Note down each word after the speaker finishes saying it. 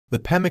The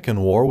Pemacan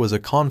War was a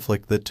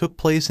conflict that took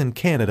place in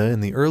Canada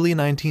in the early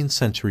 19th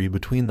century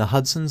between the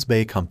Hudson's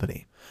Bay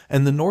Company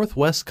and the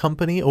Northwest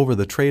Company over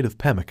the trade of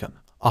pemmican,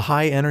 a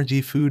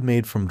high-energy food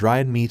made from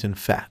dried meat and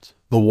fat.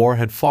 The war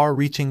had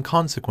far-reaching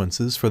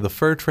consequences for the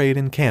fur trade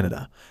in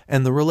Canada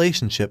and the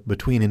relationship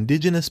between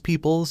Indigenous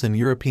peoples and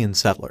European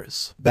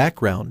settlers.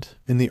 Background: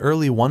 in the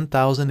early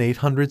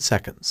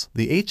 1800s,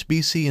 the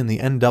HBC and the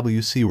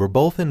NWC were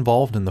both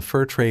involved in the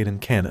fur trade in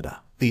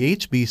Canada. The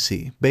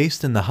HBC,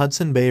 based in the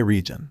Hudson Bay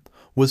region,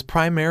 was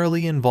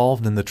primarily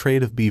involved in the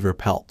trade of beaver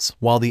pelts,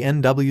 while the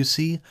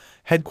NWC,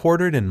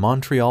 headquartered in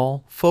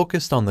Montreal,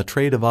 focused on the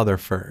trade of other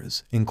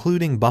furs,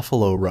 including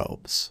buffalo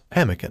robes.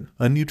 Pemmican,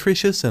 a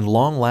nutritious and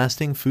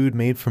long-lasting food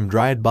made from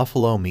dried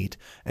buffalo meat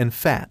and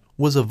fat,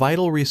 was a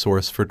vital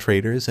resource for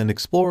traders and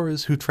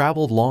explorers who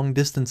traveled long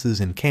distances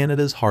in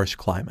Canada's harsh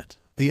climate.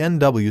 The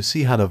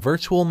NWC had a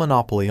virtual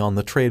monopoly on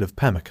the trade of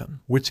pemmican,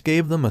 which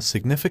gave them a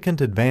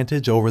significant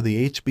advantage over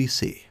the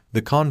HBC.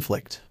 The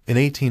conflict: in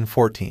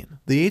 1814,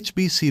 the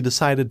HBC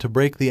decided to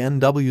break the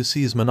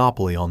NWC's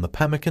monopoly on the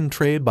pemmican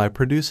trade by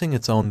producing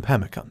its own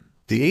pemmican.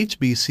 The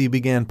HBC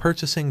began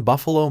purchasing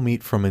buffalo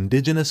meat from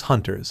Indigenous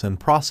hunters and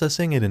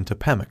processing it into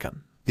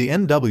pemmican. The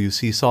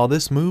NWC saw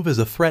this move as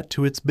a threat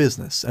to its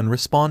business and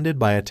responded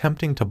by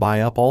attempting to buy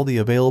up all the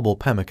available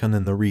pemmican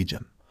in the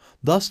region,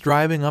 thus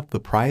driving up the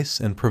price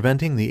and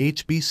preventing the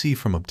HBC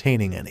from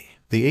obtaining any.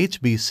 The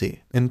HBC,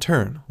 in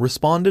turn,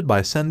 responded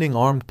by sending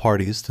armed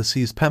parties to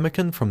seize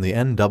pemmican from the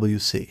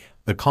NWC.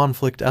 The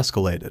conflict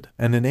escalated,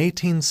 and in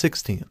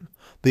 1816,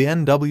 the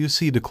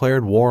NWC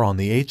declared war on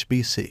the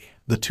HBC.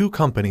 The two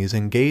companies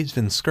engaged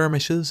in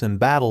skirmishes and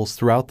battles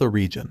throughout the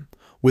region,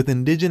 with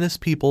Indigenous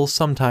peoples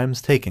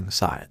sometimes taking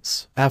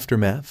sides.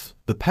 Aftermath: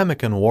 the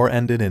Pemacan War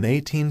ended in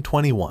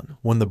 1821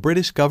 when the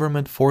British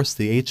government forced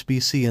the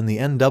HBC and the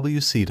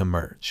NWC to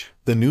merge.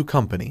 The new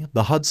company,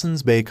 the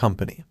Hudson's Bay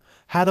Company,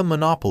 had a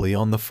monopoly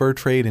on the fur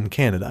trade in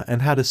Canada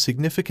and had a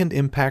significant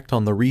impact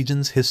on the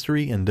region's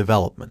history and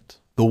development.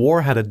 The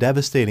war had a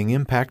devastating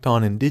impact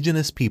on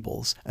Indigenous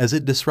peoples as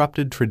it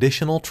disrupted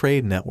traditional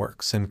trade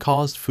networks and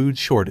caused food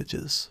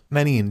shortages.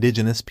 Many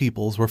Indigenous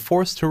peoples were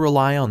forced to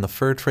rely on the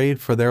fur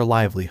trade for their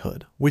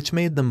livelihood, which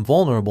made them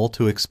vulnerable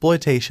to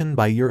exploitation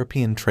by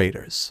European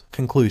traders.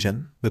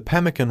 Conclusion: the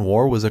Pemacan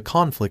War was a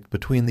conflict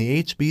between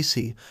the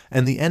HBC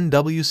and the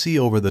NWC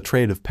over the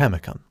trade of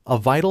pemmican, a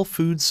vital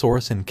food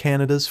source in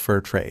Canada's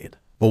fur trade.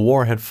 The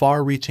war had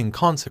far-reaching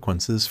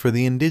consequences for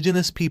the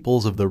Indigenous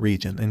peoples of the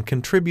region and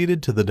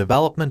contributed to the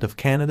development of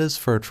Canada's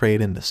fur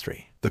trade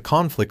industry. The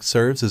conflict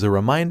serves as a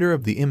reminder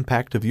of the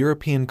impact of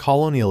European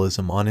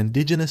colonialism on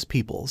Indigenous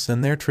peoples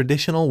and their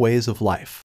traditional ways of life.